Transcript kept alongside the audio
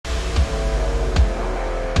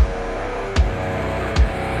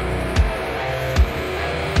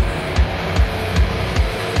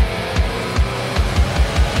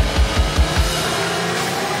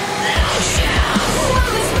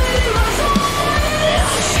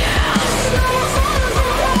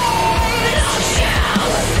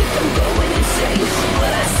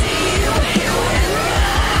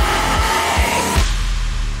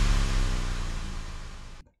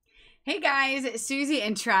Susie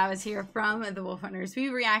and Travis here from the Wolf Hunters. We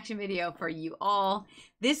have a reaction video for you all.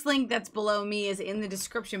 This link that's below me is in the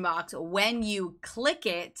description box. When you click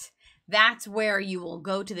it, that's where you will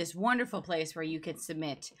go to this wonderful place where you can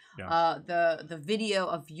submit the video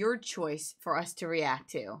of your choice for us to react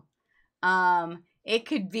to. It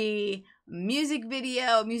could be music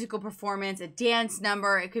video, musical performance, a dance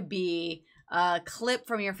number. It could be a clip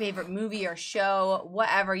from your favorite movie or show,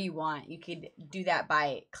 whatever you want. You could do that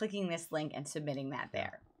by clicking this link and submitting that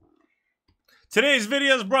there. Today's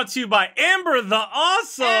video is brought to you by Amber the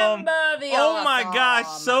Awesome. Amber the Awesome. My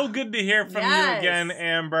gosh, so good to hear from you again,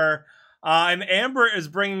 Amber. And Amber is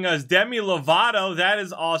bringing us Demi Lovato. That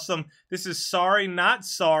is awesome. This is Sorry Not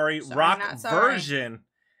Sorry, rock version.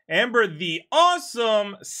 Amber the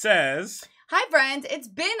Awesome says, hi friends, it's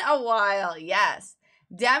been a while. Yes.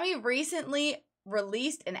 Demi recently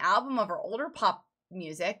released an album of her older pop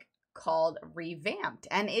music called Revamped,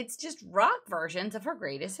 and it's just rock versions of her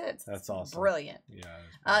greatest hits. That's awesome. Brilliant.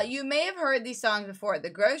 Yeah. You may have heard these songs before at the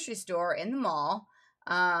grocery store, in the mall,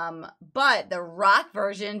 but the rock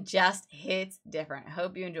version just hits different. I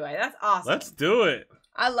hope you enjoy it. That's awesome. Let's do it.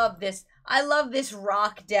 I love this. I love this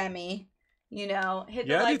rock Demi. You know, hit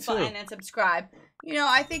the like button and subscribe. You know,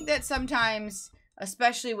 I think that sometimes,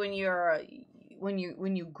 especially when you're when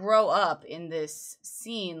you grow up in this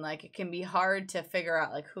scene, like, it can be hard to figure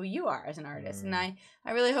out like who you are as an artist. And I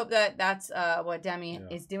really hope that that's what Demi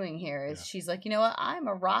is doing here. Is she's like, you know what, I'm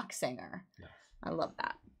a rock singer. I love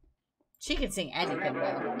that. She can sing anything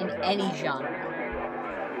though, in any genre.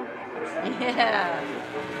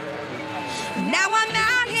 Now I'm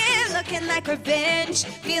out here looking like revenge,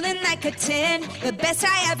 feeling like a 10, the best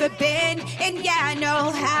I ever been. And yeah, I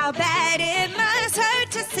know how bad it must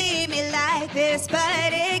hurt to see me like this,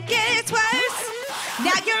 but it gets worse.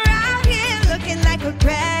 Now you're out here looking like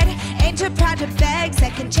regret, ain't too proud to beg,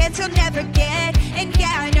 second chance you'll never get. And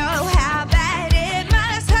yeah, I know how bad it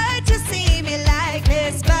must hurt to see me like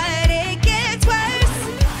this, but it gets worse.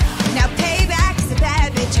 Now payback's a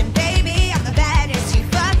bad bitch, and baby, I'm the baddest. You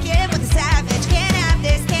fucking with a savage, can't have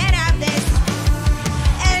this, can't have this.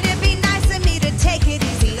 And it'd be nice of me to take it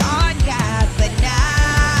easy on ya, but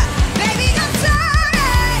nah. Baby, I'm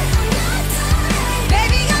sorry.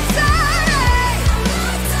 Baby, I'm sorry.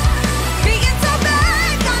 Being so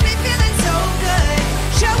bad got me feeling so good.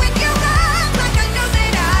 Showing you love like I know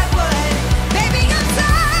that I would. Baby, I'm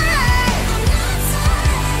sorry.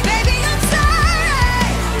 Baby, I'm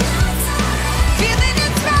sorry. Feeling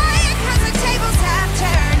inspired 'cause the tables have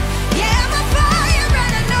turned. Yeah, I'm a fire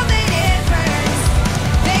and I know that it burns.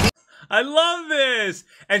 Baby, I love this.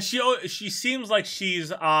 And she seems like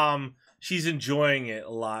she's enjoying it a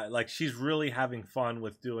lot. Like, she's really having fun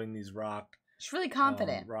with doing these rock. She's really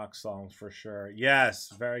confident. Rock songs for sure. Yes,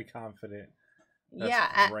 very confident.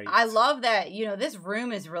 That's great. I love that. You know, this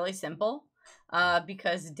room is really simple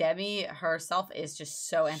because Demi herself is just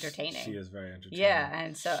so entertaining. She is very entertaining. Yeah,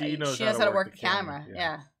 and so she knows how to work the camera.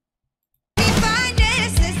 Yeah.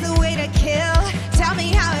 fineness is the way to kill. Tell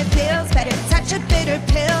me how it feels, but it's such a bitter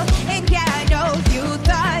pill. And yeah, I know you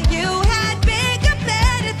thought you had bigger,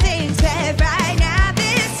 better things, but right now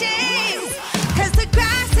this stings. 'Cause the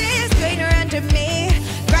grass is greener under me.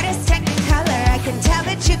 Brightest technicolor, I can tell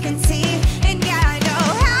that you can see. And yeah, I know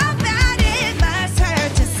how bad it must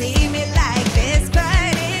hurt to see me like this,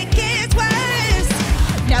 but it gets worse.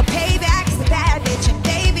 Now payback's the bad bitch, and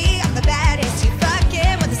baby, I'm the baddest. You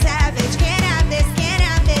fucking with a savage, can't have this, can't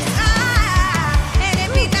have this. And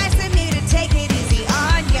it'd be nice of me to take it easy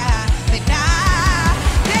on ya, but nah.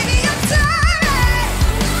 Baby, I'm sorry.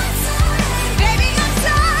 Baby, I'm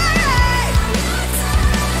sorry.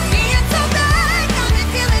 Being so bad got me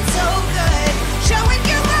feeling so good. Showing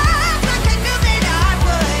you love like I knew that I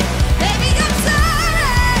would. Baby, I'm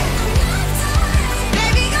sorry.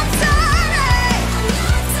 Baby, I'm sorry.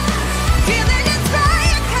 Feeling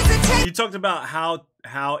inspired 'cause it takes. You talked about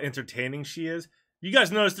how entertaining she is. You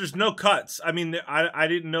guys notice there's no cuts. I mean, I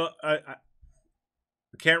didn't know. I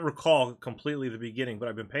can't recall completely the beginning, but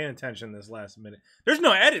I've been paying attention this last minute. There's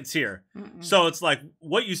no edits here. So it's like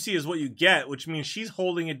what you see is what you get, which means she's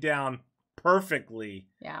holding it down perfectly.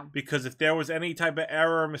 Yeah. Because if there was any type of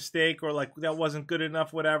error or mistake or like that wasn't good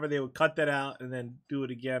enough, whatever, they would cut that out and then do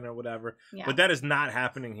it again or whatever. Yeah. But that is not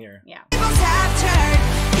happening here. Yeah. Tables have turned.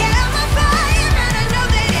 Yeah, I'm a fire and I know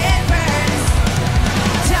that it burns.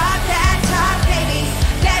 Talk that talk, baby.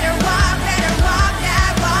 Better walk that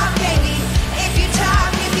walk, baby. If you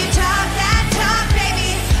talk that talk,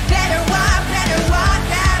 baby. Better walk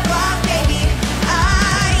that walk, baby.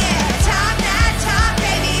 Ah, yeah. Talk that talk,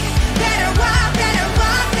 baby. Better walk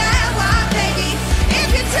that walk, baby. If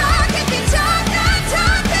you talk that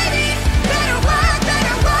talk, baby. Better walk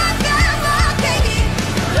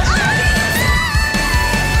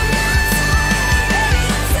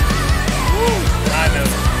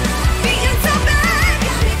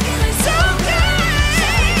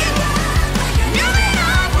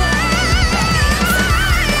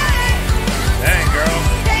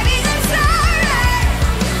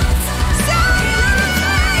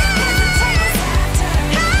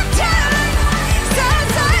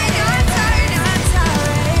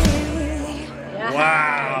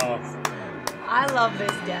I love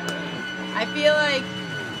this Demi. I feel like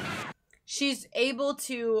she's able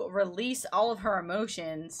to release all of her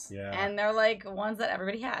emotions, and they're like ones that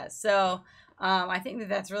everybody has. So I think that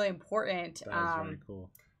that's really important. That's very cool.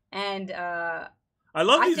 And I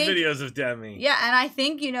love these videos of Demi. Yeah, and I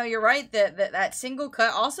think, you know, you're right that single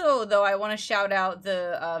cut. Also, though, I want to shout out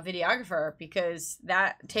the videographer, because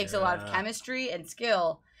that takes a lot of chemistry and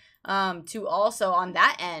skill to also, on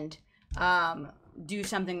that end, do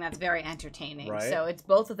something that's very entertaining. Right? So it's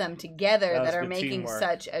both of them together that are making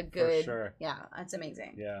such a good... Yeah, that's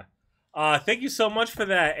amazing. Yeah. Thank you so much for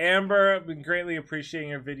that, Amber. I've been greatly appreciating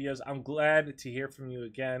your videos. I'm glad to hear from you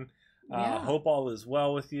again. Hope all is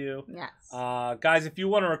well with you. Yes. Guys, if you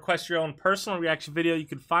want to request your own personal reaction video, you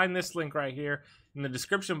can find this link right here in the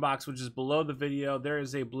description box, which is below the video. There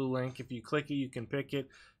is a blue link. If you click it, you can pick it.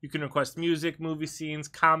 You can request music, movie scenes,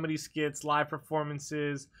 comedy skits, live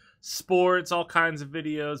performances, sports, all kinds of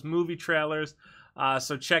videos, movie trailers.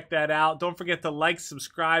 So check that out. Don't forget to like,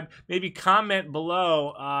 subscribe, maybe comment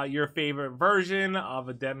below your favorite version of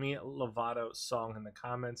a Demi Lovato song in the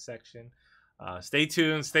comments section. Stay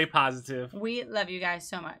tuned. Stay positive. We love you guys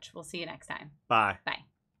so much. We'll see you next time. Bye. Bye.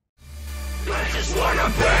 I just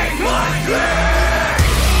wanna bang my